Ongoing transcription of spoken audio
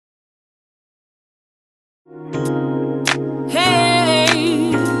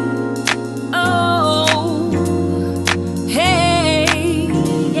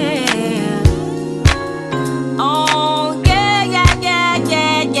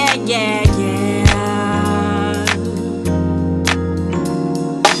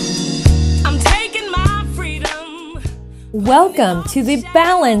Welcome to the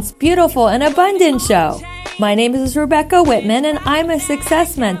Balanced, Beautiful, and Abundant Show. My name is Rebecca Whitman, and I'm a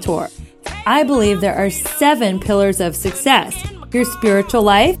success mentor. I believe there are 7 pillars of success: your spiritual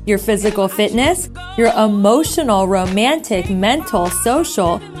life, your physical fitness, your emotional, romantic, mental,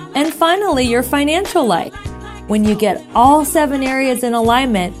 social, and finally, your financial life. When you get all 7 areas in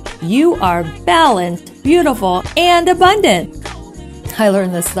alignment, you are balanced, beautiful, and abundant. I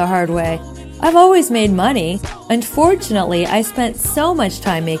learned this the hard way. I've always made money. Unfortunately, I spent so much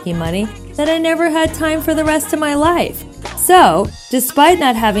time making money that I never had time for the rest of my life. So, despite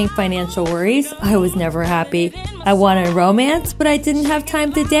not having financial worries, I was never happy. I wanted romance, but I didn't have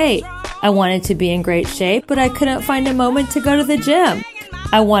time to date. I wanted to be in great shape, but I couldn't find a moment to go to the gym.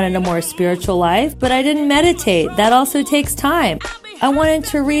 I wanted a more spiritual life, but I didn't meditate. That also takes time. I wanted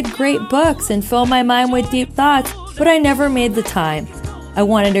to read great books and fill my mind with deep thoughts, but I never made the time. I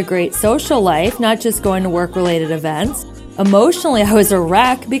wanted a great social life, not just going to work-related events. Emotionally, I was a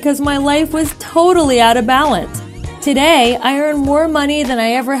wreck because my life was totally out of balance. Today, I earn more money than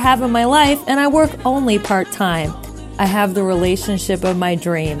I ever have in my life, and I work only part-time. I have the relationship of my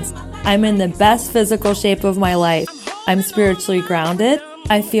dreams. I'm in the best physical shape of my life. I'm spiritually grounded.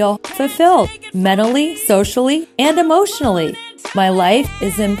 I feel fulfilled mentally, socially, and emotionally. My life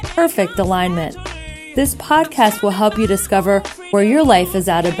is in perfect alignment. This podcast will help you discover where your life is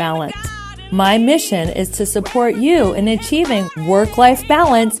out of balance. My mission is to support you in achieving work-life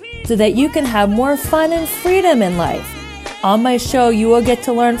balance so that you can have more fun and freedom in life. On my show, you will get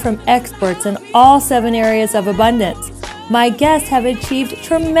to learn from experts in all 7 areas of abundance. My guests have achieved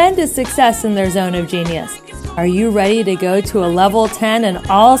tremendous success in their zone of genius. Are you ready to go to a level 10 in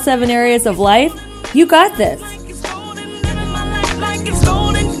all 7 areas of life? You got this.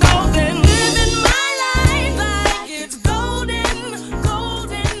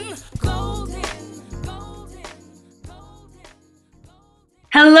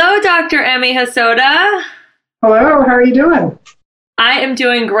 Hello, Dr. Emi Hosoda. Hello, how are you doing? I am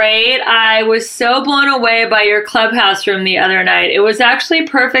doing great. I was so blown away by your clubhouse room the other night. It was actually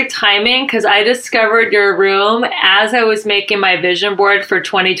perfect timing because I discovered your room as I was making my vision board for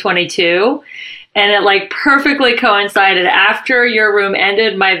 2022. And it perfectly coincided. After your room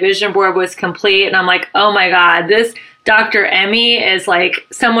ended, my vision board was complete. And I'm like, oh my God, this Dr. Emi is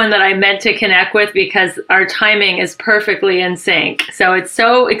someone that I meant to connect with because our timing is perfectly in sync. So it's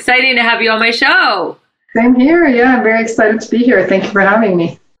so exciting to have you on my show. Same here. Yeah, I'm very excited to be here. Thank you for having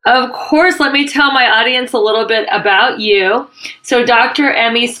me. Of course, let me tell my audience a little bit about you. So Dr.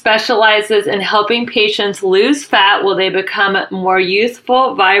 Emi specializes in helping patients lose fat while they become more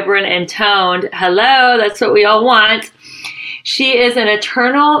youthful, vibrant, and toned. Hello, that's what we all want. She is an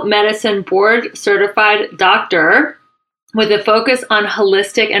internal medicine board certified doctor with a focus on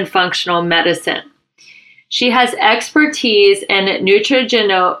holistic and functional medicine. She has expertise in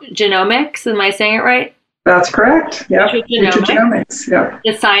nutrigenomics. Am I saying it right? That's correct. Yeah. Nutrigenomics. Yeah.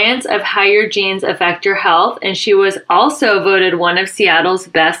 The science of how your genes affect your health. And she was also voted one of Seattle's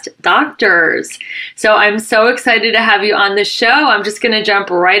best doctors. So I'm so excited to have you on the show. I'm just going to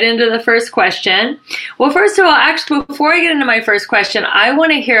jump right into the first question. Well, first of all, actually, before I get into my first question, I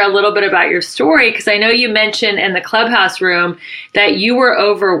want to hear a little bit about your story because I know you mentioned in the clubhouse room that you were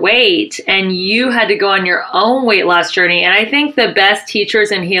overweight and you had to go on your own weight loss journey. And I think the best teachers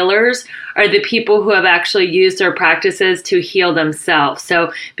and healers are the people who have actually used their practices to heal themselves.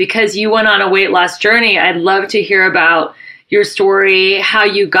 So because you went on a weight loss journey, I'd love to hear about your story, how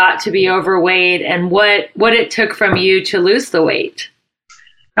you got to be overweight, and what it took from you to lose the weight.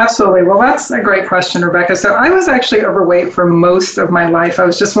 Absolutely. Well, that's a great question, Rebecca. So I was actually overweight for most of my life. I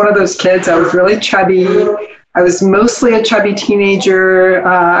was just one of those kids. I was really chubby. I was mostly a chubby teenager.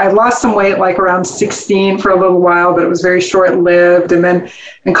 I lost some weight around 16 for a little while, but it was very short-lived. And then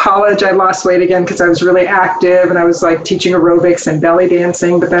in college, I lost weight again because I was really active and I was teaching aerobics and belly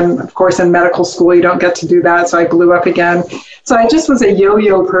dancing. But then, of course, in medical school, you don't get to do that. So I blew up again. So I just was a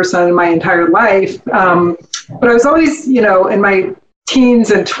yo-yo person in my entire life. But I was always, in my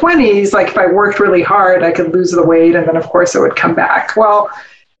teens and 20s, if I worked really hard, I could lose the weight. And then, of course, it would come back. Well,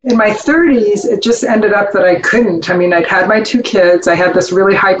 in my 30s, it just ended up that I couldn't. I mean, I'd had my 2 kids. I had this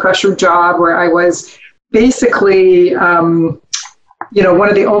really high pressure job where I was basically, one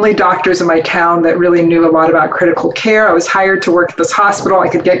of the only doctors in my town that really knew a lot about critical care. I was hired to work at this hospital. I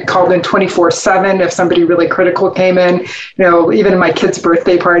could get called in 24/7 if somebody really critical came in. Even my kid's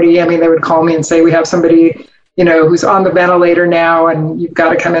birthday party, they would call me and say, we have somebody, who's on the ventilator now and you've got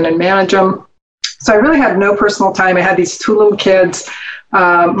to come in and manage them. So I really had no personal time. I had these 2 little kids.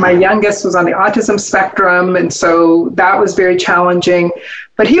 My youngest was on the autism spectrum, and so that was very challenging.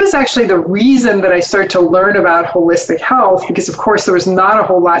 But he was actually the reason that I started to learn about holistic health, because of course there was not a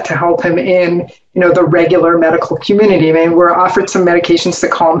whole lot to help him in, the regular medical community. I mean, we're offered some medications to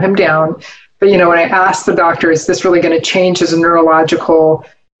calm him down. But, when I asked the doctor, is this really going to change his neurological,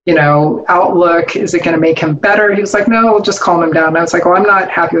 outlook? Is it going to make him better? He was like, no, we'll just calm him down. And I was like, well, I'm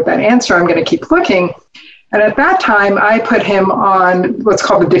not happy with that answer. I'm going to keep looking. And at that time, I put him on what's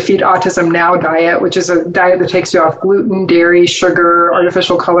called the Defeat Autism Now diet, which is a diet that takes you off gluten, dairy, sugar,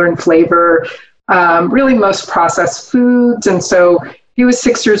 artificial color and flavor, really most processed foods. And so he was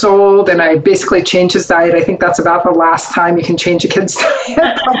 6 years old, and I basically changed his diet. I think that's about the last time you can change a kid's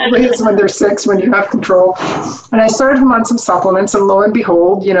diet, probably is when they're 6, when you have control. And I started him on some supplements, and lo and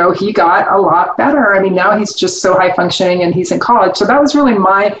behold, he got a lot better. I mean, now he's just so high functioning, and he's in college. So that was really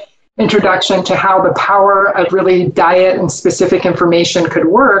my introduction to how the power of really diet and specific information could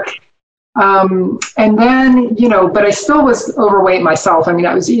work. And then, but I still was overweight myself. I mean,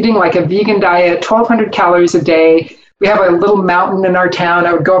 I was eating like a vegan diet, 1,200 calories a day. We have a little mountain in our town.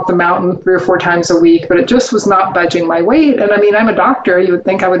 I would go up the mountain 3 or 4 times a week, but it just was not budging my weight. And I mean, I'm a doctor. You would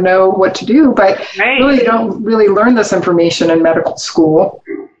think I would know what to do, but really you don't really learn this information in medical school.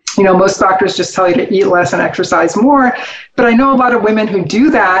 Most doctors just tell you to eat less and exercise more. But I know a lot of women who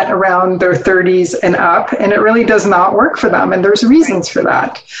do that around their 30s and up, and it really does not work for them. And there's reasons for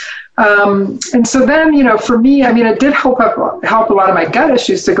that. And so then, for me, I mean, it did help a lot of my gut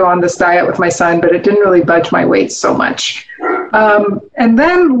issues to go on this diet with my son, but it didn't really budge my weight so much. And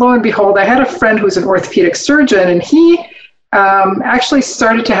then lo and behold, I had a friend who's an orthopedic surgeon, and he actually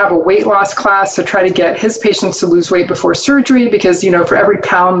started to have a weight loss class to try to get his patients to lose weight before surgery, because, for every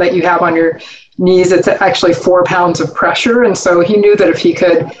pound that you have on your knees, it's actually 4 pounds of pressure. And so he knew that if he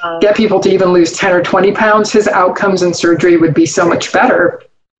could get people to even lose 10 or 20 pounds, his outcomes in surgery would be so much better.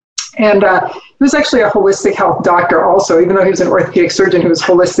 And he was actually a holistic health doctor also, even though he was an orthopedic surgeon, he was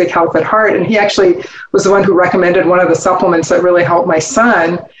holistic health at heart. And he actually was the one who recommended one of the supplements that really helped my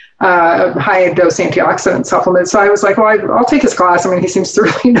son, high dose antioxidant supplement. So I was like, well, I'll take his class. I mean, he seems to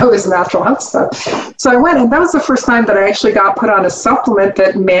really know his natural health stuff. So I went, and that was the first time that I actually got put on a supplement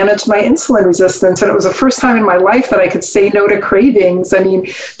that managed my insulin resistance. And it was the first time in my life that I could say no to cravings. I mean,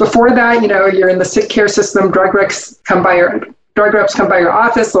 before that, you're in the sick care system, drug reps come by your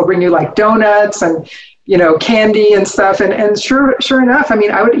office, they'll bring you like donuts and, candy and stuff. And sure enough, I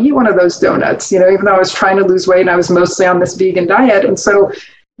mean, I would eat one of those donuts, even though I was trying to lose weight and I was mostly on this vegan diet. And so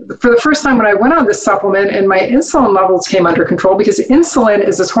for the first time when I went on this supplement, and my insulin levels came under control, because insulin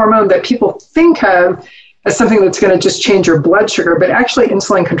is this hormone that people think of as something that's going to just change your blood sugar, but actually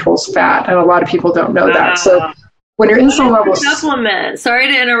insulin controls fat. And a lot of people don't know that. So when your insulin levels... Supplement.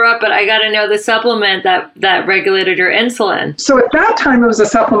 Sorry to interrupt, but I got to know the supplement that regulated your insulin. So at that time, it was a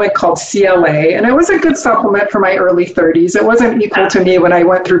supplement called CLA, and it was a good supplement for my early 30s. It wasn't equal to me when I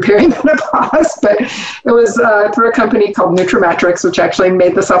went through perimenopause, but it was through a company called Nutrimetrics, which actually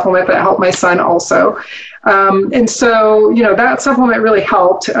made the supplement that helped my son also. And so, that supplement really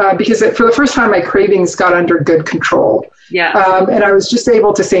helped because for the first time, my cravings got under good control. Yeah. And I was just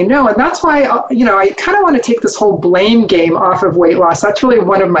able to say no. And that's why, I kind of want to take this whole blame game off of weight loss. That's really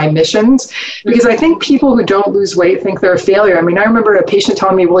one of my missions, because I think people who don't lose weight think they're a failure. I mean, I remember a patient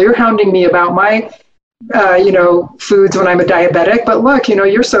telling me, well, you're hounding me about my foods when I'm a diabetic, but look,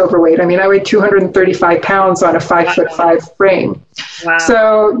 you're so overweight. I mean, I weighed 235 pounds on a 5'5" frame. Wow.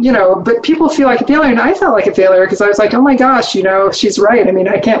 So, but people feel like a failure, and I felt like a failure because I was like, oh my gosh, she's right. I mean,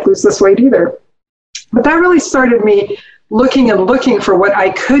 I can't lose this weight either. But that really started me looking for what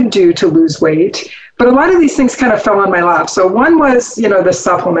I could do to lose weight. But a lot of these things kind of fell on my lap. So one was, the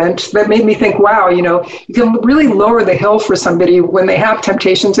supplement that made me think, wow, you can really lower the hill for somebody when they have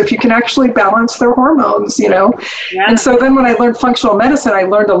temptations if you can actually balance their hormones, Yeah. And so then when I learned functional medicine, I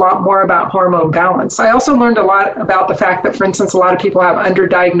learned a lot more about hormone balance. I also learned a lot about the fact that, for instance, a lot of people have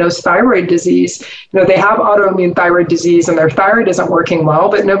underdiagnosed thyroid disease. They have autoimmune thyroid disease and their thyroid isn't working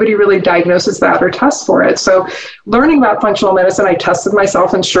well, but nobody really diagnoses that or tests for it. So learning about functional medicine, I tested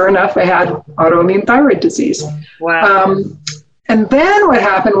myself, and sure enough, I had autoimmune thyroid disease. Wow. And then what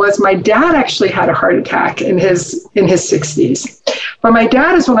happened was my dad actually had a heart attack in his 60s. But my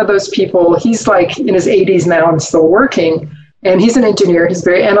dad is one of those people, he's like in his 80s now and still working. And he's an engineer. He's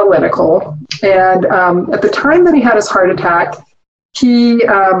very analytical. And at the time that he had his heart attack, he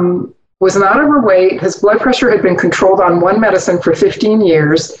was not overweight. His blood pressure had been controlled on one medicine for 15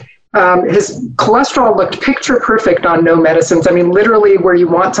 years. His cholesterol looked picture perfect on no medicines. I mean, literally where you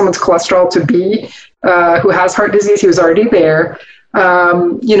want someone's cholesterol to be who has heart disease, he was already there.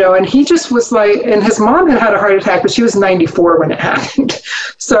 And he just was like, and his mom had a heart attack, but she was 94 when it happened.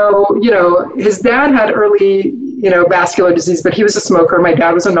 So, his dad had early, vascular disease, but he was a smoker. My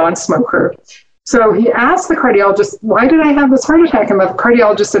dad was a non-smoker. So he asked the cardiologist, why did I have this heart attack? And the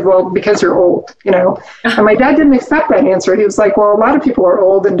cardiologist said, well, because you're old, And my dad didn't accept that answer. He was like, well, a lot of people are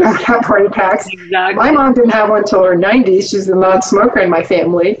old and don't have heart attacks. Exactly. My mom didn't have one until her 90s. She's a non-smoker in my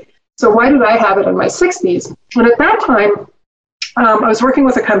family. So why did I have it in my 60s? And at that time, I was working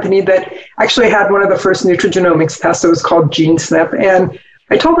with a company that actually had one of the first nutrigenomics tests. It was called GeneSNP. And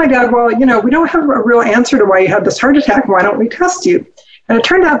I told my dad, well, we don't have a real answer to why you had this heart attack. Why don't we test you? And it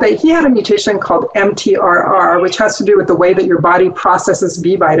turned out that he had a mutation called MTRR, which has to do with the way that your body processes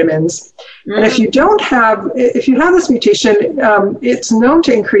B vitamins. Mm-hmm. And if you have this mutation, it's known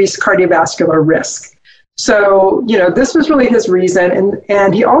to increase cardiovascular risk. So, this was really his reason.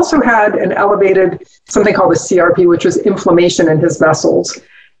 And he also had an elevated, something called a CRP, which was inflammation in his vessels.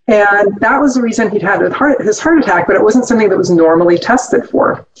 And that was the reason he'd had his heart attack, but it wasn't something that was normally tested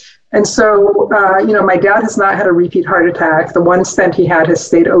for. And so, my dad has not had a repeat heart attack. The one stent he had has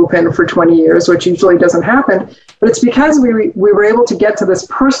stayed open for 20 years, which usually doesn't happen. But it's because we were able to get to this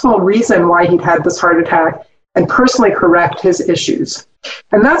personal reason why he'd had this heart attack and personally correct his issues.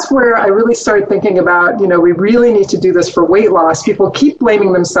 And that's where I really started thinking about, we really need to do this for weight loss. People keep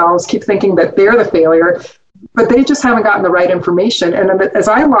blaming themselves, keep thinking that they're the failure, but they just haven't gotten the right information. And as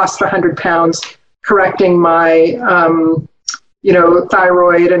I lost 100 pounds correcting my,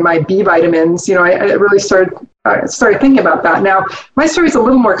 thyroid and my B vitamins, I really started thinking about that. Now, my story is a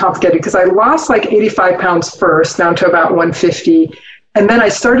little more complicated because I lost like 85 pounds first, down to about 150. And then I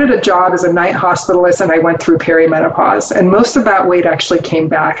started a job as a night hospitalist and I went through perimenopause. And most of that weight actually came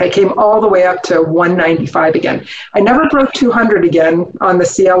back. I came all the way up to 195 again. I never broke 200 again on the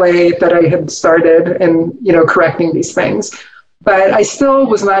CLA that I had started and, correcting these things. But I still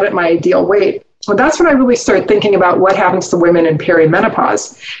was not at my ideal weight. Well, that's when I really started thinking about what happens to women in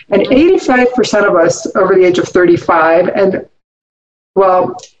perimenopause. And 85% of us over the age of 35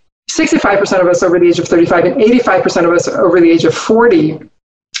 65% of us over the age of 35 and 85% of us over the age of 40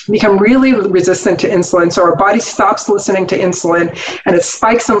 become really resistant to insulin. So our body stops listening to insulin and it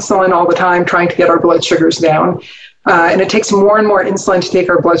spikes insulin all the time, trying to get our blood sugars down. And it takes more and more insulin to take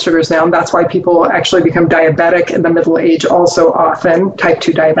our blood sugars down. That's why people actually become diabetic in the middle age also often, type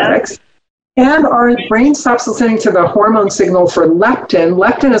 2 diabetics. And our brain stops listening to the hormone signal for leptin.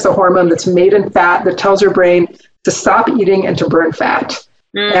 Leptin is a hormone that's made in fat that tells your brain to stop eating and to burn fat.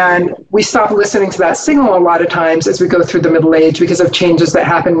 And we stop listening to that signal a lot of times as we go through the middle age because of changes that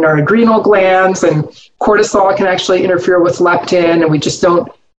happen in our adrenal glands, and cortisol can actually interfere with leptin, and we just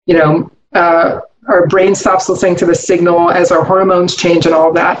don't, our brain stops listening to the signal as our hormones change and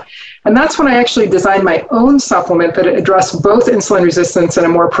all that. And that's when I actually designed my own supplement that addressed both insulin resistance in a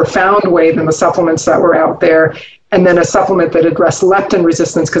more profound way than the supplements that were out there, and then a supplement that addressed leptin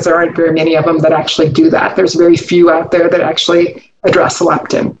resistance, because there aren't very many of them that actually do that. There's very few out there that actually address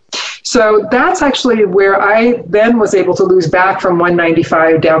leptin. So that's actually where I then was able to lose back from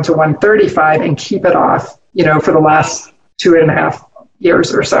 195 down to 135 and keep it off, for the last 2.5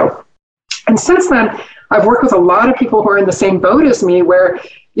 years or so. And since then, I've worked with a lot of people who are in the same boat as me where,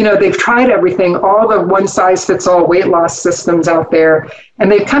 they've tried everything, all the one-size-fits-all weight loss systems out there,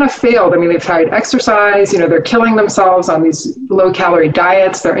 and they've kind of failed. I mean, they've tried exercise, they're killing themselves on these low-calorie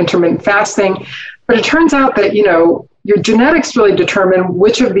diets, they're intermittent fasting. But it turns out that, your genetics really determine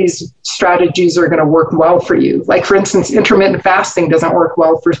which of these strategies are going to work well for you. Like, for instance, intermittent fasting doesn't work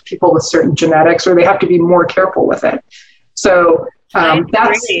well for people with certain genetics, or they have to be more careful with it. So I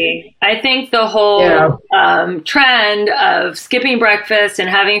think the whole trend of skipping breakfast and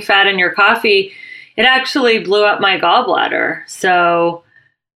having fat in your coffee, it actually blew up my gallbladder. So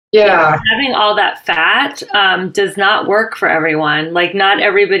having all that fat does not work for everyone. Like, not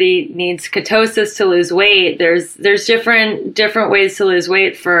everybody needs ketosis to lose weight. There's different ways to lose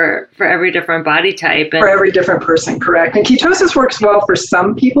weight for every different body type. And for every different person, correct. And ketosis works well for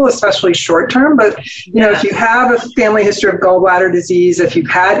some people, especially short term. But, if you have a family history of gallbladder disease, if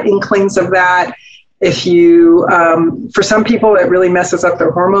you've had inklings of that, if you, for some people, it really messes up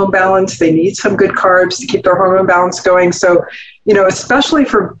their hormone balance. They need some good carbs to keep their hormone balance going. So, especially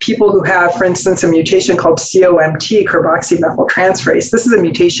for people who have, for instance, a mutation called COMT, carboxymethyltransferase. This is a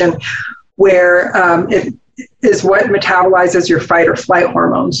mutation where it is what metabolizes your fight or flight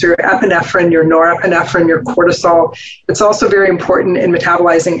hormones, your epinephrine, your norepinephrine, your cortisol. It's also very important in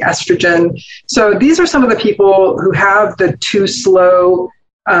metabolizing estrogen. So these are some of the people who have the too slow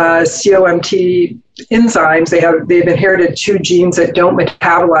COMT enzymes. They've inherited 2 genes that don't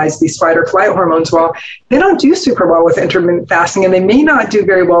metabolize these fight or flight hormones well. They don't do super well with intermittent fasting, and they may not do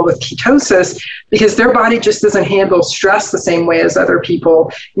very well with ketosis because their body just doesn't handle stress the same way as other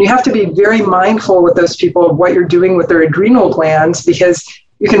people. And you have to be very mindful with those people of what you're doing with their adrenal glands, because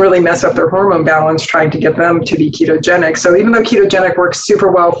you can really mess up their hormone balance trying to get them to be ketogenic. So even though ketogenic works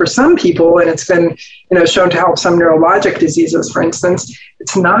super well for some people, and it's been shown to help some neurologic diseases, for instance,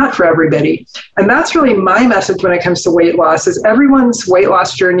 it's not for everybody. And that's really my message when it comes to weight loss, is everyone's weight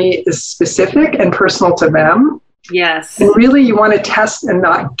loss journey is specific and personal to them. Yes. And really you want to test and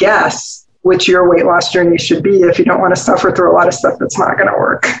not guess which your weight loss journey should be if you don't want to suffer through a lot of stuff that's not going to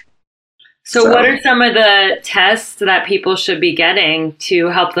work. So what are some of the tests that people should be getting to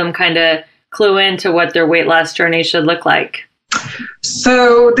help them kind of clue into what their weight loss journey should look like?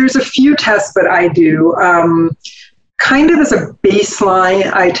 So there's a few tests that I do. Kind of as a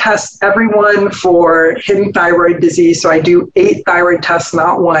baseline, I test everyone for hidden thyroid disease. So I do 8 thyroid tests,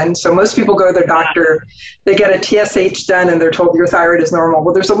 not 1. So most people go to their doctor, they get a TSH done, and they're told your thyroid is normal.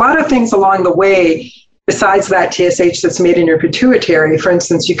 Well, there's a lot of things along the way besides that TSH that's made in your pituitary. For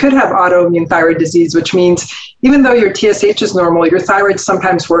instance, you could have autoimmune thyroid disease, which means even though your TSH is normal, your thyroid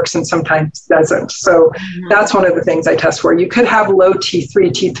sometimes works and sometimes doesn't. So that's one of the things I test for. You could have low T3.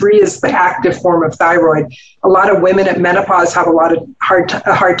 T3 is the active form of thyroid. A lot of women at menopause have a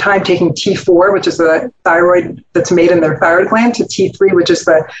hard time taking T4, which is the thyroid that's made in their thyroid gland, to T3, which is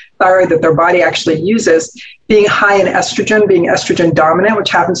the thyroid that their body actually uses. Being high in estrogen, being estrogen dominant, which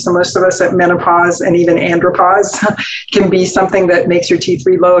happens to most of us at menopause and even andropause, can be something that makes your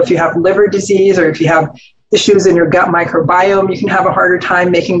T3 low. If you have liver disease or if you have issues in your gut microbiome, you can have a harder time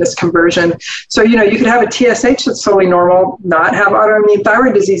making this conversion. So, you could have a TSH that's totally normal, not have autoimmune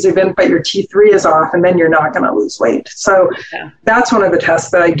thyroid disease even, but your T3 is off, and then you're not going to lose weight. So that's one of the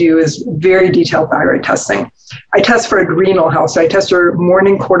tests that I do, is very detailed thyroid testing. I test for adrenal health. So I test for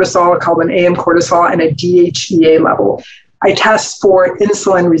morning cortisol, called an AM cortisol, and a DHEA level. I test for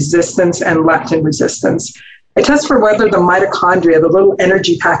insulin resistance and leptin resistance. I test for whether the mitochondria, the little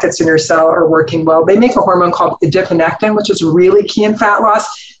energy packets in your cell, are working well. They make a hormone called adiponectin, which is really key in fat loss.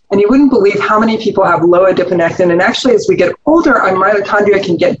 And you wouldn't believe how many people have low adiponectin. And actually, as we get older, our mitochondria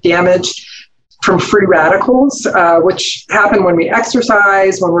can get damaged from free radicals, which happen when we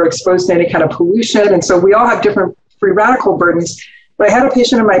exercise, when we're exposed to any kind of pollution. And so we all have different free radical burdens. But I had a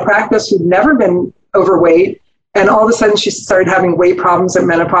patient in my practice who'd never been overweight, and all of a sudden she started having weight problems at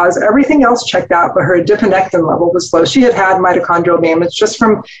menopause. Everything else checked out, but her adiponectin level was low. She had mitochondrial damage just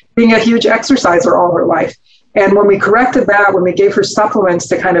from being a huge exerciser all her life. And when we corrected that, when we gave her supplements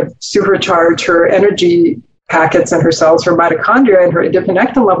to kind of supercharge her energy packets in her cells, her mitochondria, and her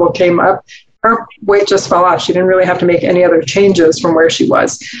adiponectin level came up, her weight just fell off. She didn't really have to make any other changes from where she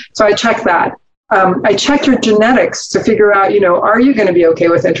was. So I checked that. I checked your genetics to figure out, are you going to be okay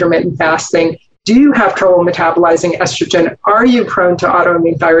with intermittent fasting? Do you have trouble metabolizing estrogen? Are you prone to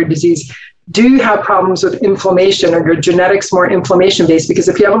autoimmune thyroid disease? Do you have problems with inflammation? Are your genetics more inflammation-based? Because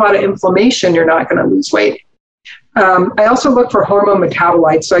if you have a lot of inflammation, you're not going to lose weight. I also look for hormone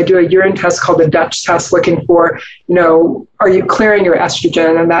metabolites. So I do a urine test called the Dutch test, looking for, are you clearing your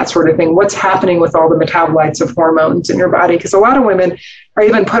estrogen and that sort of thing? What's happening with all the metabolites of hormones in your body? Because a lot of women are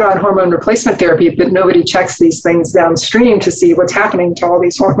even put on hormone replacement therapy, but nobody checks these things downstream to see what's happening to all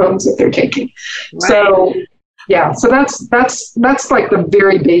these hormones that they're taking. Right. So that's like the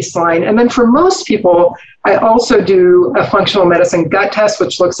very baseline. And then for most people, I also do a functional medicine gut test,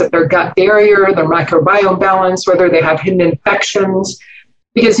 which looks at their gut barrier, their microbiome balance, whether they have hidden infections.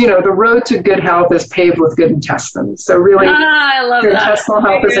 Because, the road to good health is paved with good intestines. So really, I love your that. intestinal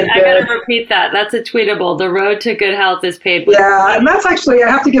health isn't good. I got to repeat that. That's a tweetable. The road to good health is paved with. Yeah, and that's actually, I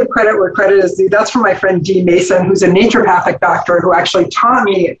have to give credit where credit is due. That's from my friend Dee Mason, who's a naturopathic doctor who actually taught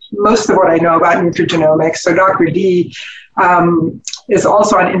me most of what I know about nutrigenomics. So Dr. Dee is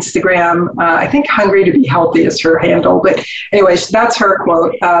also on Instagram. I think Hungry to Be Healthy is her handle. But anyways, that's her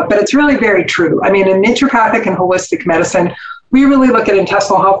quote. But it's really very true. I mean, in naturopathic and holistic medicine, we really look at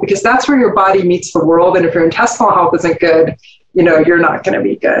intestinal health because that's where your body meets the world. And if your intestinal health isn't good, you're not going to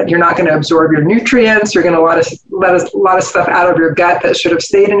be good. You're not going to absorb your nutrients. You're going to let a lot of stuff out of your gut that should have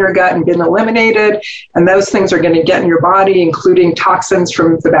stayed in your gut and been eliminated. And those things are going to get in your body, including toxins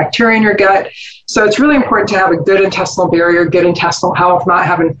from the bacteria in your gut. So it's really important to have a good intestinal barrier, good intestinal health, not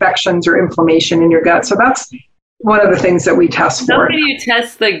have infections or inflammation in your gut. So that's one of the things that we test for. How do you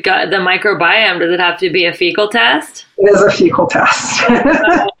test the gut, the microbiome? Does it have to be a fecal test? It is a fecal test.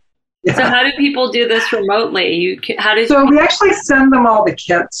 So how do people do this remotely? So we actually send them all the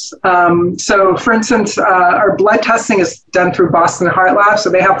kits. So for instance, our blood testing is done through Boston Heart Lab. So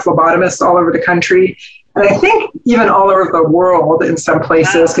they have phlebotomists all over the country. And I think even all over the world in some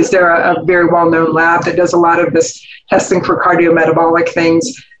places, because they're a very well-known lab that does a lot of this testing for cardiometabolic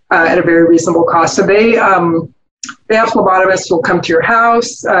things at a very reasonable cost. So they have phlebotomists who will come to your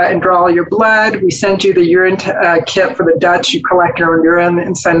house and draw all your blood. We send you the urine kit for the Dutch. You collect your own urine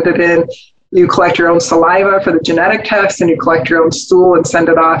and send it in. You collect your own saliva for the genetic test, and you collect your own stool and send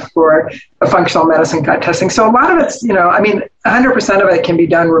it off for the functional medicine gut testing. So a lot of it's, 100% of it can be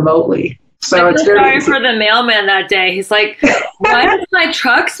done remotely. So I'm it's so very sorry easy. for the mailman that day. He's like, why does my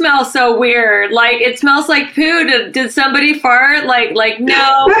truck smell so weird? Like, it smells like poo. Did somebody fart? Like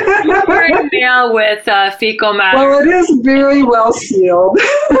no, you pouring mail with fecal matter. Well, it is very well sealed.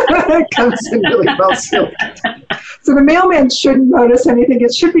 It comes in really well sealed. So the mailman shouldn't notice anything.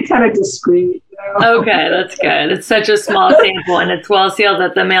 It should be kind of discreet. Okay, that's good. It's such a small sample, and it's well sealed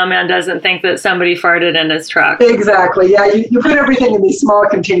that the mailman doesn't think that somebody farted in his truck. Exactly. Yeah, you put everything in these small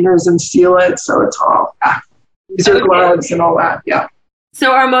containers and seal it, so it's all use your gloves and all that. Yeah.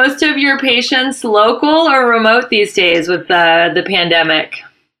 So, are most of your patients local or remote these days with the pandemic?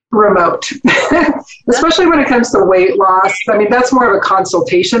 Remote, especially when it comes to weight loss. I mean, that's more of a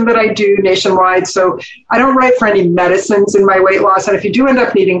consultation that I do nationwide. So I don't write for any medicines in my weight loss. And if you do end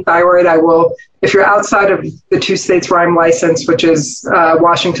up needing thyroid, I will, if you're outside of the 2 states where I'm licensed, which is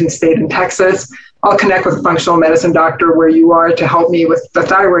Washington State and Texas, I'll connect with a functional medicine doctor where you are to help me with the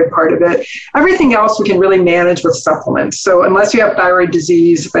thyroid part of it. Everything else we can really manage with supplements. So unless you have thyroid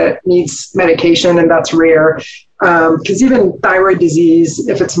disease that needs medication, and that's rare, because even thyroid disease,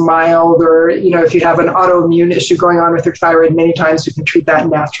 if it's mild or, if you have an autoimmune issue going on with your thyroid, many times we can treat that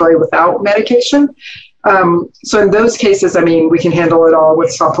naturally without medication. So in those cases, we can handle it all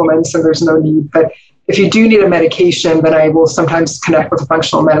with supplements and there's no need. But if you do need a medication, then I will sometimes connect with a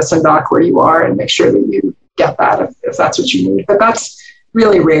functional medicine doc where you are and make sure that you get that if that's what you need. But that's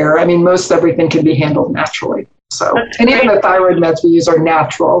really rare. Most everything can be handled naturally. So, and even the thyroid meds we use are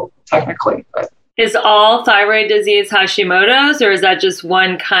natural, technically. But is all thyroid disease Hashimoto's, or is that just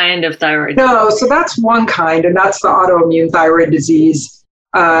one kind of thyroid? No, so that's one kind, and that's the autoimmune thyroid disease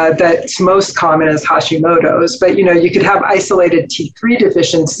that's most common as Hashimoto's. But, you could have isolated T3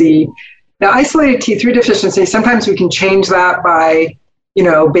 deficiency. Now, isolated T3 deficiency, sometimes we can change that by,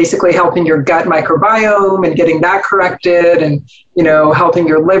 basically helping your gut microbiome and getting that corrected and, helping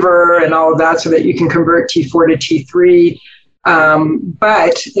your liver and all of that so that you can convert T4 to T3.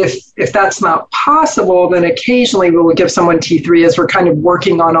 But if that's not possible, then occasionally we will give someone T3 as we're kind of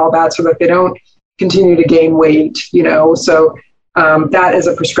working on all that so that they don't continue to gain weight, So that is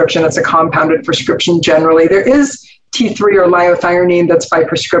a prescription. It's a compounded prescription generally. There is T3 or liothyronine that's by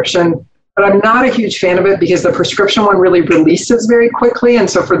prescription, but I'm not a huge fan of it because the prescription one really releases very quickly. And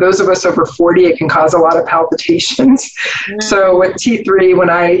so for those of us over 40, it can cause a lot of palpitations. Mm-hmm. So with T3, when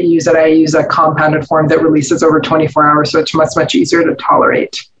I use it, I use a compounded form that releases over 24 hours. So it's much, much easier to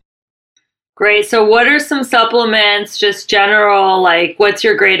tolerate. Great. So what are some supplements, just general, like what's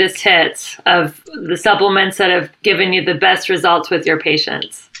your greatest hits of the supplements that have given you the best results with your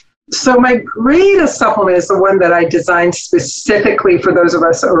patients? So my greatest supplement is the one that I designed specifically for those of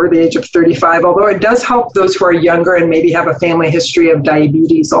us over the age of 35, although it does help those who are younger and maybe have a family history of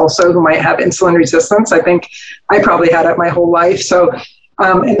diabetes also, who might have insulin resistance. I think I probably had it my whole life. So,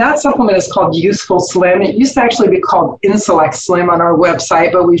 and that supplement is called Youthful Slim. It used to actually be called Insulec Slim on our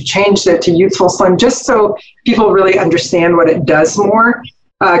website, but we've changed it to Youthful Slim just so people really understand what it does more,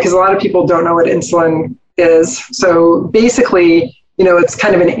 because a lot of people don't know what insulin is. So basically, it's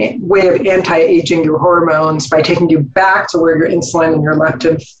kind of a way of anti-aging your hormones by taking you back to where your insulin and your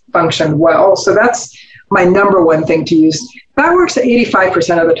leptin function well. So that's my number one thing to use. That works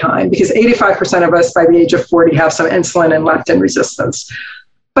 85% of the time because 85% of us by the age of 40 have some insulin and leptin resistance.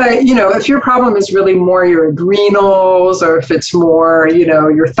 But, if your problem is really more your adrenals or if it's more,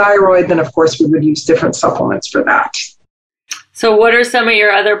 your thyroid, then of course we would use different supplements for that. So what are some of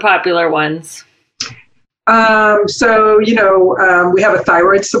your other popular ones? We have a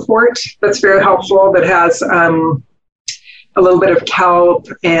thyroid support that's very helpful that has a little bit of kelp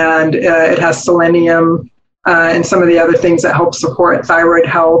and it has selenium and some of the other things that help support thyroid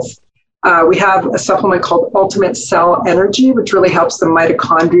health. We have a supplement called Ultimate Cell Energy, which really helps the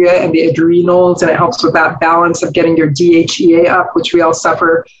mitochondria and the adrenals, and it helps with that balance of getting your DHEA up, which we all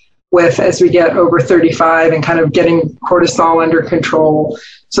suffer with as we get over 35 and kind of getting cortisol under control.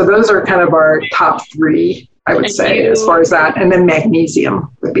 So those are kind of our top 3, I would say, as far as that. And then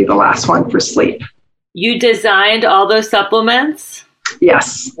magnesium would be the last one for sleep. You designed all those supplements?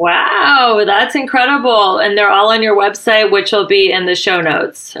 Yes. Wow, that's incredible. And they're all on your website, which will be in the show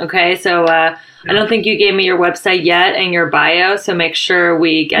notes. Okay, so I don't think you gave me your website yet and your bio, so make sure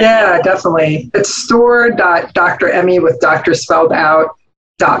we get that. Definitely. It's store.dremi with doctor spelled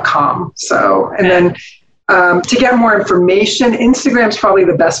out.com. So, and then to get more information, Instagram's probably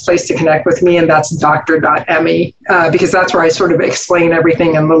the best place to connect with me, and that's dr.emi, because that's where I sort of explain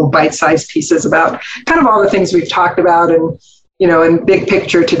everything in little bite-sized pieces about kind of all the things we've talked about and, in big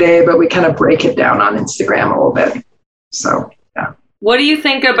picture today, but we kind of break it down on Instagram a little bit. So, yeah. What do you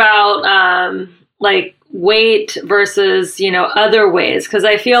think about weight versus, other ways? Because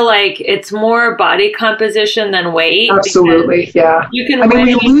I feel like it's more body composition than weight. Absolutely, yeah.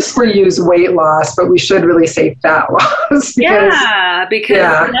 We loosely use weight loss, but we should really say fat loss.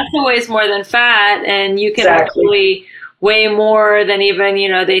 Because muscle weighs more than fat, and you can actually weigh more than even,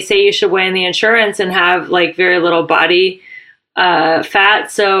 they say you should weigh in the insurance and have very little body fat.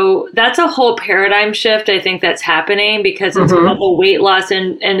 So that's a whole paradigm shift, I think, that's happening because it's about the weight loss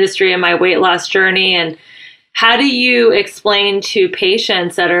industry and my weight loss journey. And how do you explain to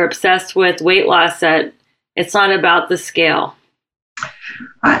patients that are obsessed with weight loss that it's not about the scale?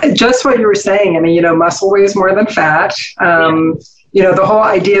 Just what you were saying. Muscle weighs more than fat. The whole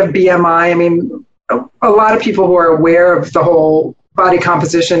idea of BMI, a lot of people who are aware of the whole body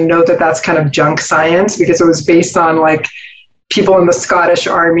composition know that that's kind of junk science because it was based on people in the Scottish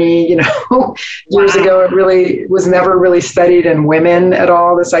army, years ago. It really was never really studied in women at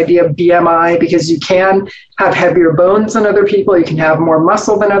all, this idea of BMI, because you can have heavier bones than other people. You can have more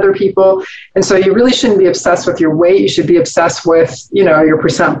muscle than other people. And so you really shouldn't be obsessed with your weight. You should be obsessed with, your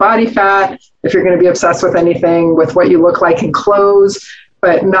percent body fat. If you're going to be obsessed with anything, with what you look like in clothes,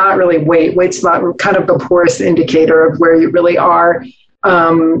 but not really weight. Weight's not kind of the poorest indicator of where you really are.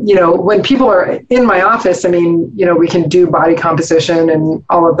 When people are in my office, we can do body composition and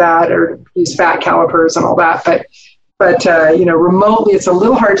all of that, or use fat calipers and all that. But remotely, it's a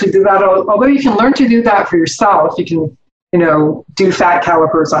little hard to do that. Although you can learn to do that for yourself. You can, do fat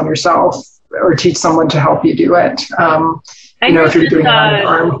calipers on yourself or teach someone to help you do it. If you're doing it on your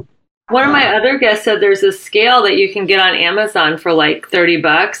arm. One of my other guests said there's a scale that you can get on Amazon for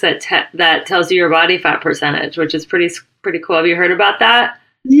 $30 that tells you your body fat percentage, which is pretty cool. Have you heard about that?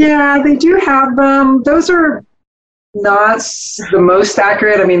 Yeah, they do have them. Those are not the most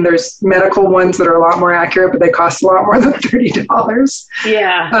accurate. There's medical ones that are a lot more accurate, but they cost a lot more than $30.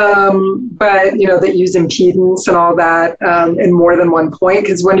 Yeah. But, they use impedance and all that in more than one point.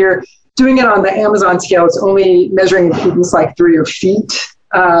 Because when you're doing it on the Amazon scale, it's only measuring impedance through your feet.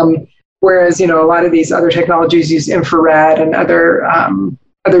 Whereas, a lot of these other technologies use infrared and other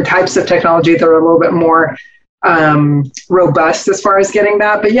types of technology that are a little bit more robust as far as getting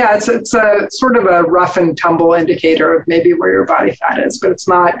that. But yeah, it's a sort of a rough and tumble indicator of maybe where your body fat is, but it's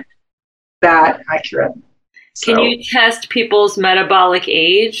not that accurate. Can you test people's metabolic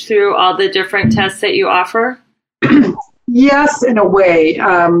age through all the different tests that you offer? Yes, in a way,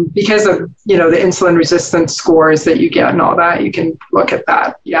 because of, the insulin resistance scores that you get and all that, you can look at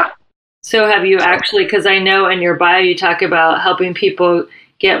that. Yeah. So have you actually, because I know in your bio you talk about helping people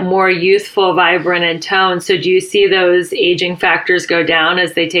get more youthful, vibrant, and toned. So do you see those aging factors go down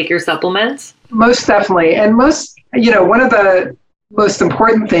as they take your supplements? Most definitely. And one of the most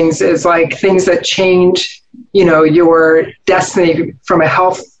important things is things that change, your destiny from a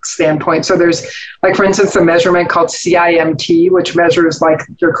health standpoint. So there's for instance, a measurement called CIMT, which measures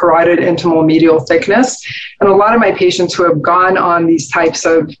your carotid intimal medial thickness. And a lot of my patients who have gone on these types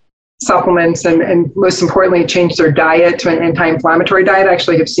of supplements and most importantly changed their diet to an anti-inflammatory diet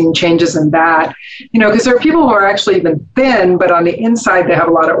actually have seen changes in that, because there are people who are actually even thin, but on the inside they have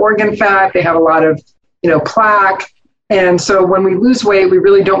a lot of organ fat, they have a lot of plaque. And so when we lose weight, we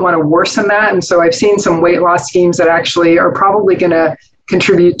really don't want to worsen that. And so I've seen some weight loss schemes that actually are probably going to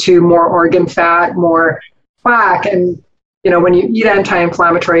contribute to more organ fat, more plaque. And when you eat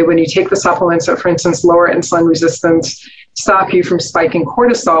anti-inflammatory, when you take the supplements that, for instance, lower insulin resistance, stop you from spiking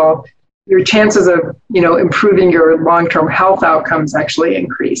cortisol, your chances of, improving your long-term health outcomes actually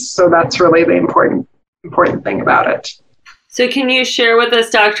increase. So that's really the important thing about it. So can you share with us,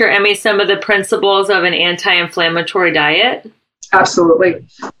 Dr. Emi, some of the principles of an anti-inflammatory diet? Absolutely.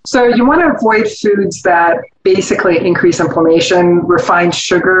 So you want to avoid foods that basically increase inflammation. Refined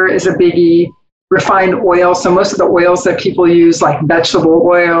sugar is a biggie. Refined oil. So most of the oils that people use, like vegetable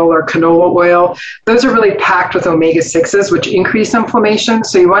oil or canola oil, those are really packed with omega-6s, which increase inflammation.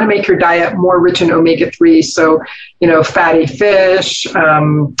 So you want to make your diet more rich in omega-3. So, fatty fish,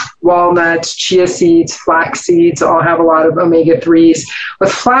 walnuts, chia seeds, flax seeds all have a lot of omega-3s.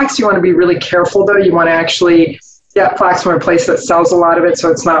 With flax, you want to be really careful, though. You want to actually Yeah, flax from a place that sells a lot of it,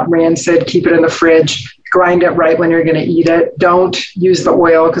 so it's not rancid. Keep it in the fridge. Grind it right when you're going to eat it. Don't use the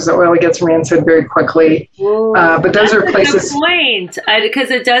oil because the oil gets rancid very quickly. But those are places. Good point,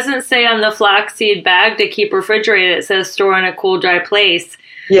 because it doesn't say on the flaxseed bag to keep refrigerated. It says store in a cool, dry place.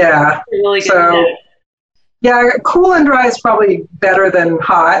 Yeah. Really so, yeah, cool and dry is probably better than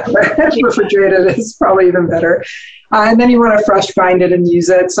hot. Refrigerated is probably even better. And then you want to fresh grind it and use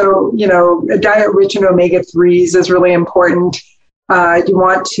it. So, a diet rich in omega-3s is really important. You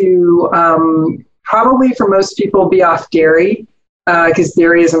want to probably, for most people, be off dairy because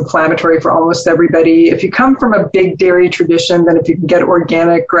dairy is inflammatory for almost everybody. If you come from a big dairy tradition, then if you can get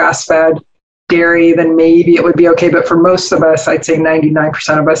organic grass-fed dairy, then maybe it would be okay. But for most of us, I'd say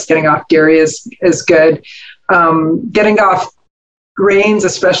 99% of us, getting off dairy is good. Getting off grains,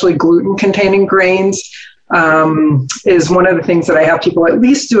 especially gluten-containing grains, is one of the things that I have people at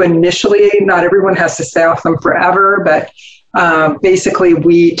least do initially. Not everyone has to stay off them forever, but basically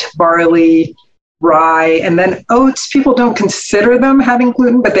wheat, barley, rye, and then oats. People don't consider them having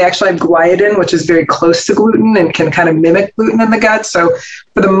gluten, but they actually have gliadin, which is very close to gluten and can kind of mimic gluten in the gut. So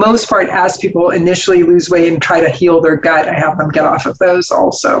for the most part, as people initially lose weight and try to heal their gut, I have them get off of those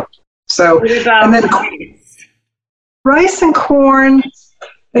also. So, and then rice and corn,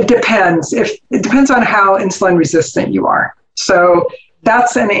 it depends. It depends on how insulin resistant you are. So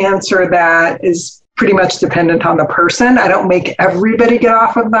that's an answer that is pretty much dependent on the person. I don't make everybody get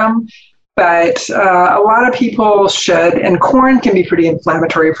off of them, but a lot of people should. And corn can be pretty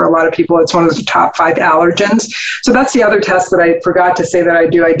inflammatory for a lot of people. It's one of the top 5 allergens. So that's the other test that I forgot to say that I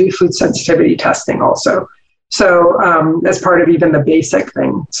do. I do food sensitivity testing also. So as part of even the basic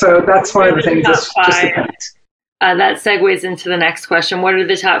thing. So that's one of the things. Just depends. That segues into the next question. What are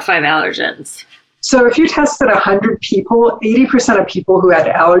the top 5 allergens? So if you tested 100 people, 80% of people who had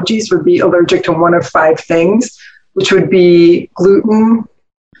allergies would be allergic to one of 5 things, which would be gluten,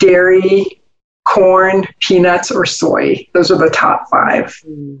 dairy, corn, peanuts, or soy. Those are the top 5.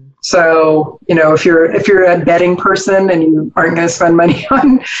 So, if you're a betting person and you aren't going to spend money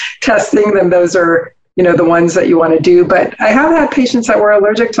on testing, then those are, the ones that you want to do. But I have had patients that were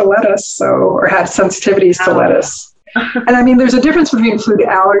allergic to lettuce, or had sensitivities to lettuce. And I mean, there's a difference between food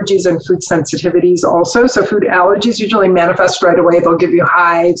allergies and food sensitivities also. So food allergies usually manifest right away. They'll give you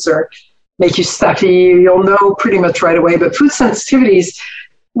hives or make you stuffy. You'll know pretty much right away. But food sensitivities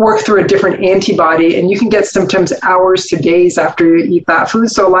work through a different antibody, and you can get symptoms hours to days after you eat that food.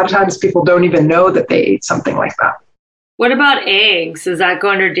 So a lot of times people don't even know that they ate something like that. What about eggs? Does that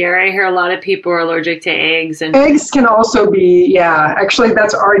go under dairy? I hear a lot of people are allergic to eggs. And eggs can also be, actually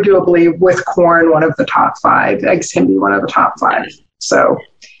that's arguably with corn one of the top 5. Eggs can be one of the top 5. So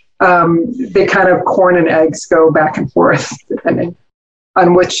they kind of, corn and eggs go back and forth depending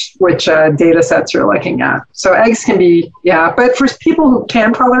on which data sets you're looking at. So eggs can be, but for people who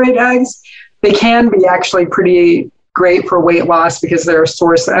can tolerate eggs, they can be actually pretty great for weight loss because they're a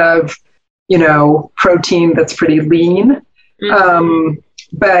source of protein that's pretty lean.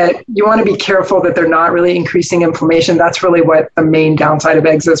 But you want to be careful that they're not really increasing inflammation. That's really what the main downside of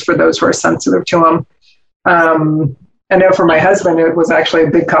eggs is for those who are sensitive to them. I know for my husband, it was actually a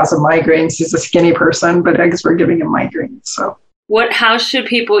big cause of migraines. He's a skinny person, but eggs were giving him migraines. So how should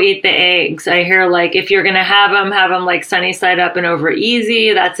people eat the eggs? I hear if you're going to have them like sunny side up and over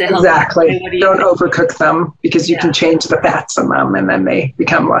easy. That's it. Exactly. Don't overcook them because you can change the fats in them and then they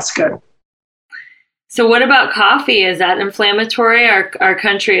become less good. So what about coffee? Is that inflammatory? Our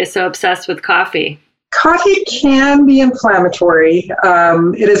country is so obsessed with coffee. Coffee can be inflammatory.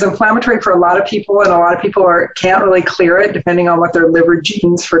 It is inflammatory for a lot of people, and a lot of people can't really clear it depending on what their liver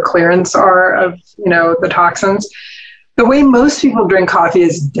genes for clearance are of, the toxins. The way most people drink coffee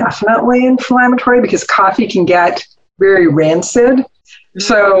is definitely inflammatory because coffee can get very rancid. Mm-hmm.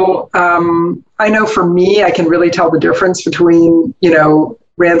 So I know for me, I can really tell the difference between,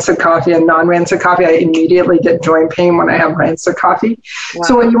 rancid coffee and non-rancid coffee. I immediately get joint pain when I have rancid coffee. Wow.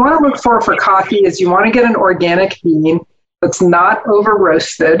 So what you want to look for coffee is you want to get an organic bean that's not over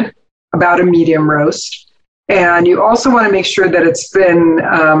roasted, about a medium roast. And you also want to make sure that it's been,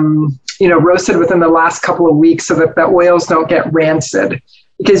 roasted within the last couple of weeks so that the oils don't get rancid,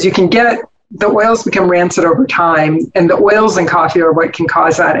 because you can get the oils become rancid over time, and the oils in coffee are what can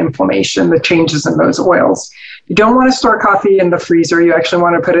cause that inflammation, the changes in those oils. You don't want to store coffee in the freezer. You actually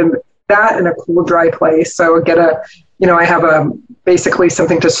want to put that in a cool, dry place. So I have basically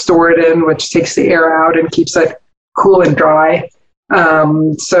something to store it in, which takes the air out and keeps it cool and dry.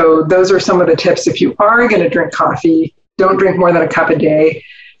 So those are some of the tips. If you are going to drink coffee, don't drink more than a cup a day.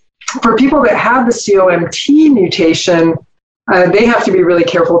 For people that have the COMT mutation, they have to be really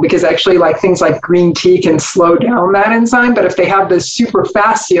careful because actually like things like green tea can slow down that enzyme. But if they have this super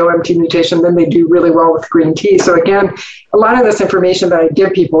fast COMT mutation, then they do really well with green tea. So again, a lot of this information that I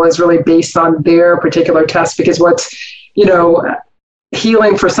give people is really based on their particular test, because what's,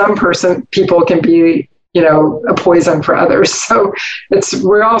 healing for some people can be, a poison for others. So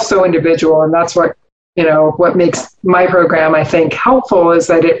we're all so individual, and that's what makes my program, I think, helpful, is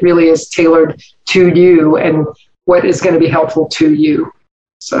that it really is tailored to you and what is going to be helpful to you.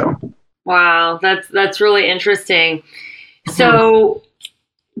 So, wow, that's really interesting. So,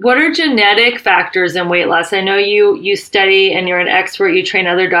 what are genetic factors in weight loss? I know you study and you're an expert. You train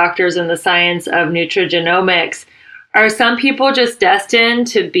other doctors in the science of nutrigenomics. Are some people just destined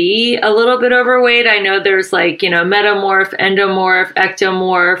to be a little bit overweight? I know there's metamorph, endomorph,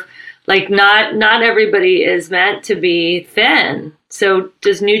 ectomorph. Like not everybody is meant to be thin. So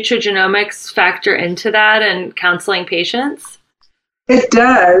does nutrigenomics factor into that and counseling patients? It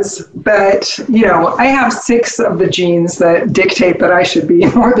does, but I have 6 of the genes that dictate that I should be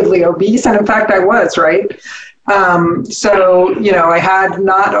morbidly obese, and in fact I was, right? So I had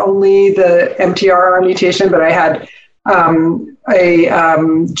not only the MTRR mutation, but I had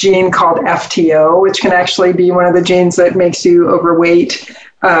a gene called FTO, which can actually be one of the genes that makes you overweight.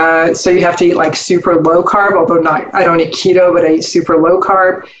 So you have to eat like super low carb, although I don't eat keto, but I eat super low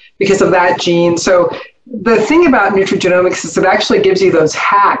carb because of that gene. So the thing about nutrigenomics is it actually gives you those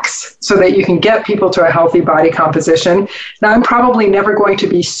hacks so that you can get people to a healthy body composition. Now, I'm probably never going to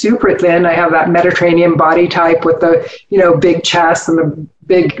be super thin. I have that Mediterranean body type with the, big chest and the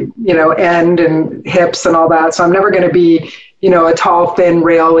big, end and hips and all that. So I'm never going to be, a tall, thin,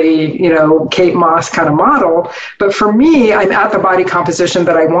 raily, Kate Moss kind of model. But for me, I'm at the body composition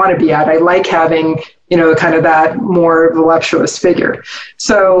that I want to be at. I like having, kind of that more voluptuous figure.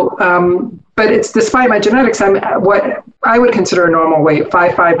 So, but it's despite my genetics, I'm what I would consider a normal weight.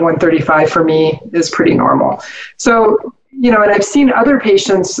 5'5", 135 for me is pretty normal. So, and I've seen other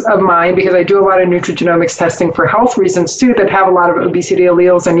patients of mine, because I do a lot of nutrigenomics testing for health reasons too, that have a lot of obesity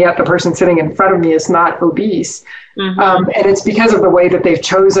alleles, and yet the person sitting in front of me is not obese. And it's because of the way that they've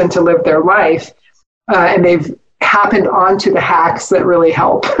chosen to live their life, and they've happened onto the hacks that really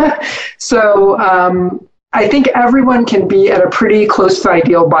help. So I think everyone can be at a pretty close to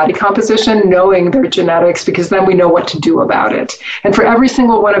ideal body composition, knowing their genetics, because then we know what to do about it. And for every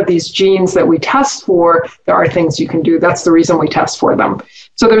single one of these genes that we test for, there are things you can do. That's the reason we test for them.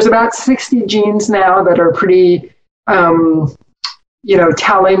 So there's about 60 genes now that are pretty,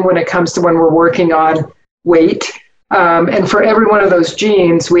 telling when it comes to when we're working on weight. And for every one of those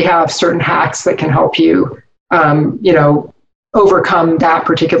genes, we have certain hacks that can help you, overcome that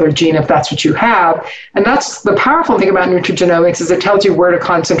particular gene if that's what you have. And that's the powerful thing about nutrigenomics, is it tells you where to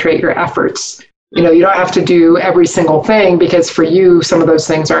concentrate your efforts. You don't have to do every single thing, because for you, some of those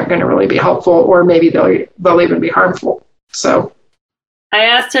things aren't going to really be helpful, or maybe they'll even be harmful. So I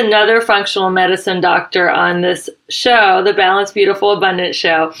asked another functional medicine doctor on this show, the Balanced, Beautiful, Abundant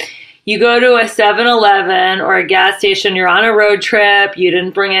show. You go to a 7-Eleven or a gas station, you're on a road trip, you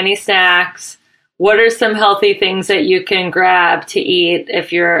didn't bring any snacks. What are some healthy things that you can grab to eat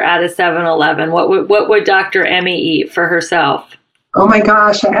if you're at a 7-Eleven? What would Dr. Emi eat for herself? Oh my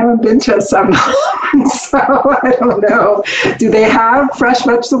gosh, I haven't been to a 7-Eleven, so I don't know. Do they have fresh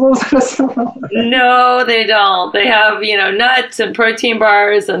vegetables at a 7-Eleven? No, they don't. They have, nuts and protein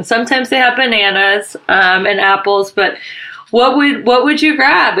bars, and sometimes they have bananas and apples. But what would you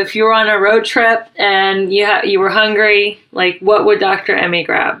grab if you were on a road trip and you were hungry? Like, what would Dr. Emi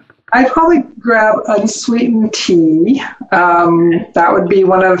grab? I'd probably grab unsweetened tea. That would be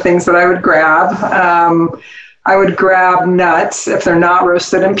one of the things that I would grab. I would grab nuts if they're not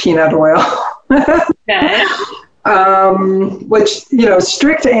roasted in peanut oil. Okay. Which,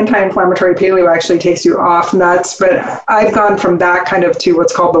 strict anti-inflammatory paleo actually takes you off nuts, but I've gone from that kind of to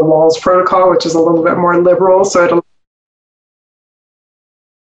what's called the Walls protocol, which is a little bit more liberal. So it'll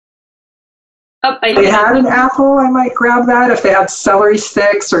if they had an apple, I might grab that. If they had celery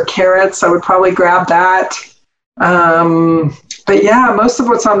sticks or carrots, I would probably grab that. But yeah, most of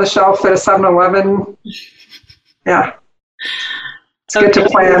what's on the shelf at a 7-Eleven, yeah. It's good to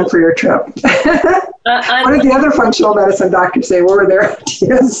plan for your trip. What did the other functional medicine doctors say? What were their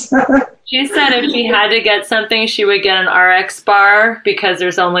ideas? She said if she had to get something, she would get an RX bar, because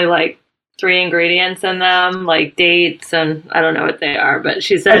there's only like 3 ingredients in them, like dates, and I don't know what they are, but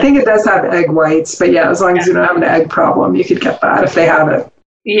she said... I think it does have egg whites, but yeah, as long as you don't have an egg problem, you could get that if they have it.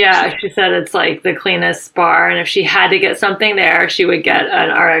 Yeah, she said it's like the cleanest bar, and if she had to get something there, she would get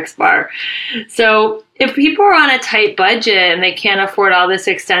an RX bar. So, if people are on a tight budget and they can't afford all this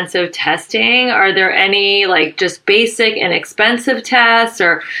extensive testing, are there any like just basic inexpensive tests,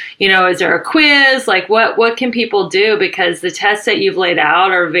 or is there a quiz? Like, what can people do? Because the tests that you've laid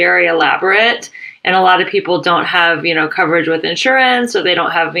out are very elaborate. And a lot of people don't have, coverage with insurance, or they don't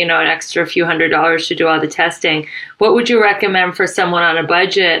have, an extra few $100s to do all the testing. What would you recommend for someone on a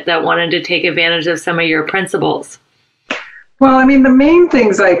budget that wanted to take advantage of some of your principles? Well, I mean, the main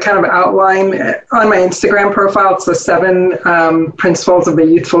things I kind of outline on my Instagram profile, it's the 7 principles of the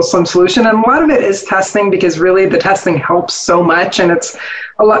Youthful Slim Solution. And a lot of it is testing, because really the testing helps so much. And it's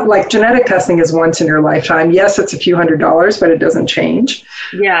a lot like genetic testing is once in your lifetime. Yes, it's a few $100s, but it doesn't change.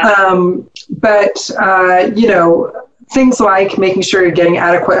 Yeah. Things like making sure you're getting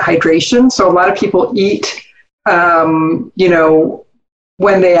adequate hydration. So a lot of people eat,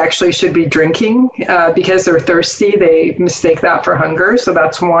 when they actually should be drinking because they're thirsty. They mistake that for hunger. So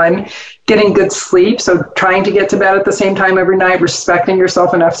that's one. Getting good sleep. So trying to get to bed at the same time every night, respecting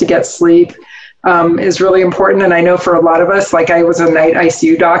yourself enough to get sleep is really important. And I know for a lot of us, like I was a night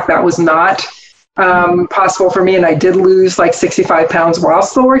ICU doc, that was not possible for me. And I did lose like 65 pounds while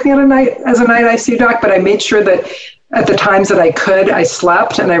still working as a night ICU doc. But I made sure that at the times that I could, I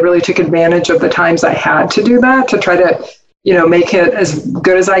slept, and I really took advantage of the times I had to do that to try to make it as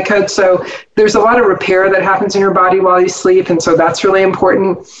good as I could. So there's a lot of repair that happens in your body while you sleep. And so that's really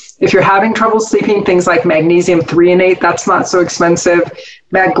important. If you're having trouble sleeping, things like magnesium threonate, that's not so expensive.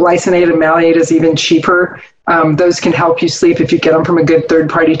 Magglycinate and malate is even cheaper. Those can help you sleep if you get them from a good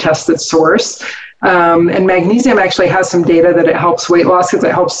third-party tested source. And magnesium actually has some data that it helps weight loss, because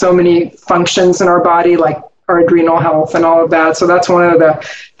it helps so many functions in our body, like our adrenal health and all of that. So that's one of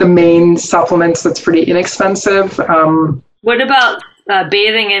the main supplements that's pretty inexpensive. What about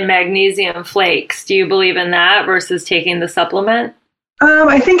bathing in magnesium flakes? Do you believe in that versus taking the supplement?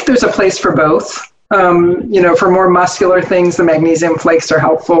 I think there's a place for both. For more muscular things, the magnesium flakes are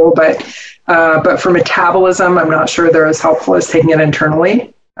helpful, but for metabolism, I'm not sure they're as helpful as taking it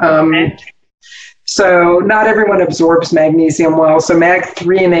internally. Okay. So not everyone absorbs magnesium well. So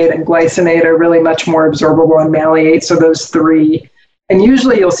mag-threonate and glycinate are really much more absorbable than malate. So those 3. And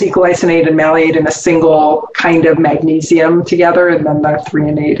usually you'll see glycinate and malate in a single kind of magnesium together, and then the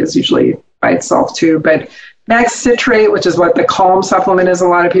threonate is usually by itself too. But mag citrate, which is what the Calm supplement is, a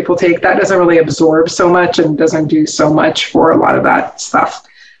lot of people take, that doesn't really absorb so much and doesn't do so much for a lot of that stuff.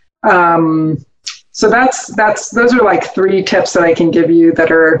 So those are like 3 tips that I can give you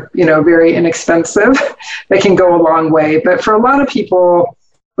that are, very inexpensive. They can go a long way. But for a lot of people,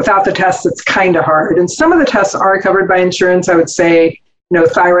 without the tests, it's kind of hard. And some of the tests are covered by insurance. I would say,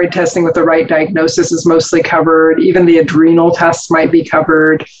 thyroid testing with the right diagnosis is mostly covered. Even the adrenal tests might be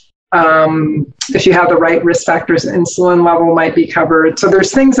covered. If you have the right risk factors, insulin level might be covered. So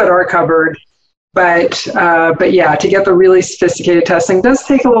there's things that are covered. But yeah, to get the really sophisticated testing does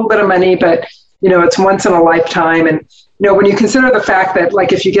take a little bit of money, but it's once in a lifetime. And, when you consider the fact that,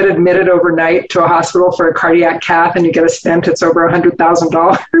 like, if you get admitted overnight to a hospital for a cardiac cath and you get a stent, it's over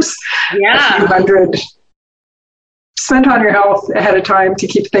 $100,000. Yeah. A few hundred spent on your health ahead of time to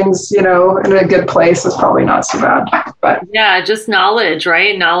keep things, in a good place is probably not so bad. But yeah, just knowledge,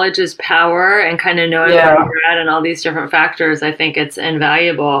 right? Knowledge is power, and kind of knowing where you're at and all these different factors, I think it's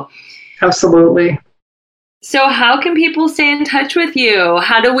invaluable. Absolutely. So how can people stay in touch with you?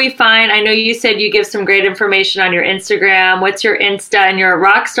 How do we find, I know you said you give some great information on your Instagram. What's your Insta? And you're a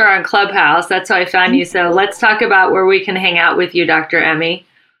rock star on Clubhouse. That's how I found you. So let's talk about where we can hang out with you, Dr. Emi.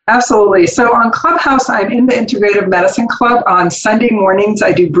 Absolutely. So on Clubhouse, I'm in the Integrative Medicine Club. On Sunday mornings,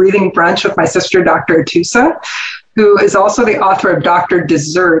 I do breathing brunch with my sister, Dr. Atusa, who is also the author of Dr.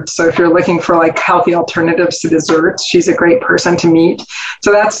 Desserts. So if you're looking for like healthy alternatives to desserts, she's a great person to meet.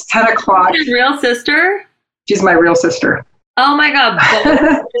 So that's 10 o'clock. Your real sister? She's my real sister. Oh my God.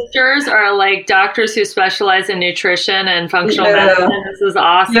 Both sisters are like doctors who specialize in nutrition and functional medicine. This is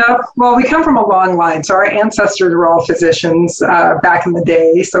awesome. Yeah. Well, we come from a long line. So our ancestors were all physicians back in the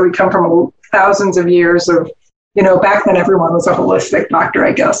day. So we come from thousands of years of, back then everyone was a holistic doctor,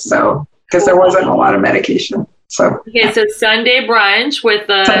 I guess. So, because there wasn't a lot of medication. So okay, so Sunday brunch with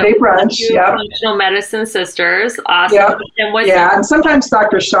the functional medicine sisters. Awesome. Yep. And sometimes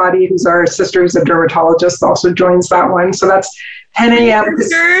Dr. Shadi, who's our sister, who's a dermatologist, also joins that one. So that's 10 a.m.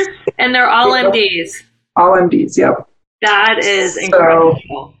 Sisters, and they're all MDs. All MDs, yep. That is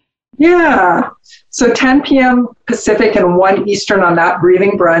incredible. So 10 p.m. Pacific and 1 Eastern on that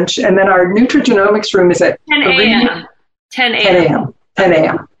breathing brunch. And then our nutrigenomics room is at 10 a.m. 10 a.m. 10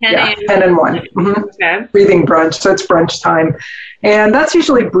 a.m. 10 a.m. 10 and 1. Mm-hmm. Okay. Breathing brunch. So it's brunch time. And that's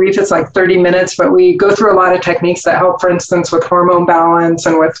usually brief. It's like 30 minutes, but we go through a lot of techniques that help, for instance, with hormone balance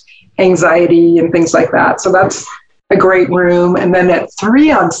and with anxiety and things like that. So that's a great room. And then at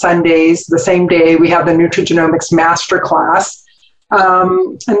 3 on Sundays, the same day, we have the Nutrigenomics Masterclass.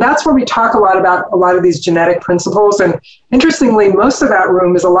 And that's where we talk a lot about a lot of these genetic principles. And interestingly, most of that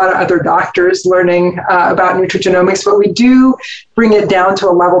room is a lot of other doctors learning about nutrigenomics, but we do bring it down to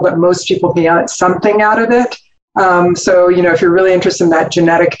a level that most people can get something out of it. So, if you're really interested in that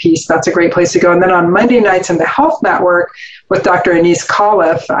genetic piece, that's a great place to go. And then on Monday nights in the Health Network with Dr. Anise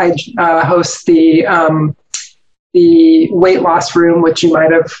Califf, I host the weight loss room, which you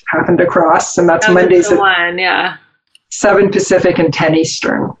might have happened across. And that's Mondays at 7 Pacific and 10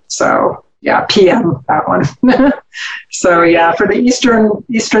 Eastern. So yeah, PM, that one. So yeah, for the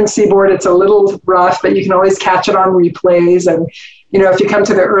Eastern Seaboard, it's a little rough, but you can always catch it on replays. And if you come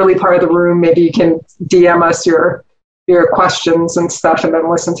to the early part of the room, maybe you can DM us your questions and stuff, and then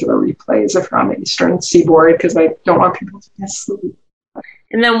listen to the replays if you're on the Eastern Seaboard, because I don't want people to miss sleep.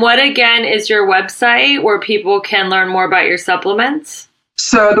 And then what again is your website where people can learn more about your supplements?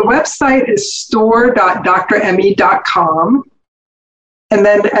 So the website is store.dremi.com. And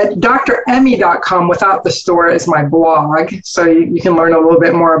then at dremi.com, without the store, is my blog. So you can learn a little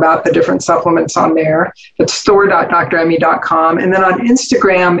bit more about the different supplements on there. It's store.dremi.com. And then on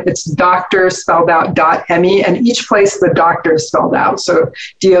Instagram, it's doctor spelled out .emi, and each place the doctor is spelled out. So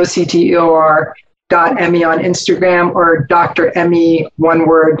DOCTEOR .emi on Instagram, or dremi.com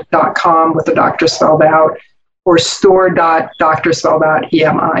with the doctor spelled out, or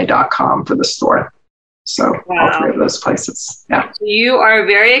store.drspelled.emi.com for the store. So all 3 of those places. Yeah. You are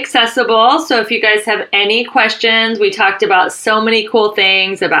very accessible. So if you guys have any questions, we talked about so many cool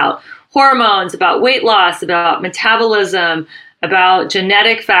things about hormones, about weight loss, about metabolism, about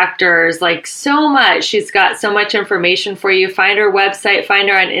genetic factors, like so much. She's got so much information for you. Find her website, find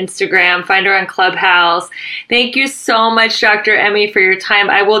her on Instagram, find her on Clubhouse. Thank you so much, Dr. Emi, for your time.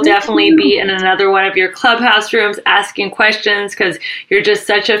 I will definitely be in another one of your Clubhouse rooms asking questions, because you're just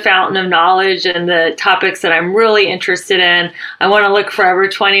such a fountain of knowledge and the topics that I'm really interested in. I want to look Forever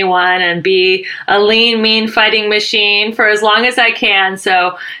 21 and be a lean, mean fighting machine for as long as I can.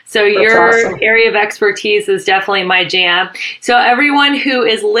 So your awesome. Area of expertise is definitely my jam. So everyone who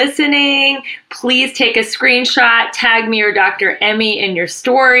is listening, please take a screenshot, tag me or Dr. Emi in your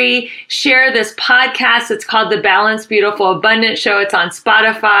story, share this podcast. It's called The Balanced, Beautiful, Abundant Show. It's on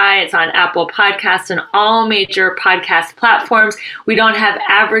Spotify, it's on Apple Podcasts, and all major podcast platforms. We don't have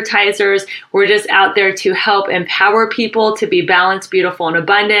advertisers. We're just out there to help empower people to be balanced, beautiful, and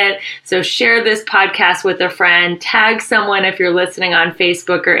abundant. So share this podcast with a friend, tag someone if you're listening on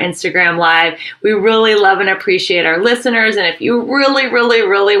Facebook or Instagram Live. We really love and appreciate our listeners. And if you really, really,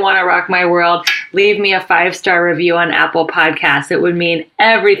 really want to rock my world, leave me a 5-star review on Apple Podcasts. It would mean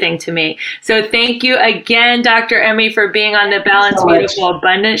everything to me. So thank you again, Dr. Emi, for being on the Balanced, Beautiful,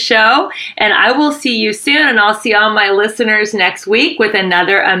 Abundant Show. And I will see you soon. And I'll see all my listeners next week with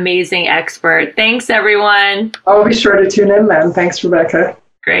another amazing expert. Thanks, everyone. I'll be sure to tune in then. Thanks, Rebecca.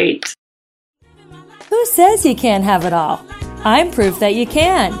 Great. Who says you can't have it all? I'm proof that you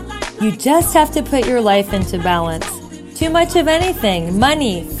can. You just have to put your life into balance. Too much of anything,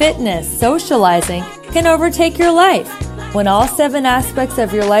 money, fitness, socializing, can overtake your life. When all 7 aspects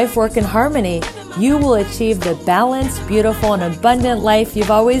of your life work in harmony, you will achieve the balanced, beautiful, and abundant life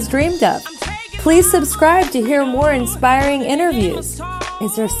you've always dreamed of. Please subscribe to hear more inspiring interviews.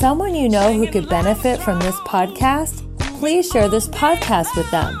 Is there someone you know who could benefit from this podcast? Please share this podcast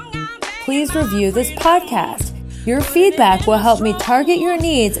with them. Please review this podcast. Your feedback will help me target your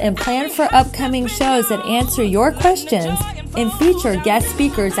needs and plan for upcoming shows that answer your questions and feature guest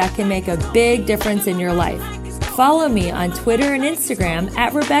speakers that can make a big difference in your life. Follow me on Twitter and Instagram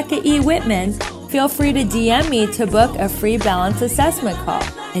at Rebecca E. Whitman. Feel free to DM me to book a free balance assessment call.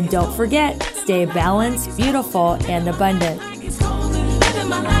 And don't forget, stay balanced, beautiful, and abundant.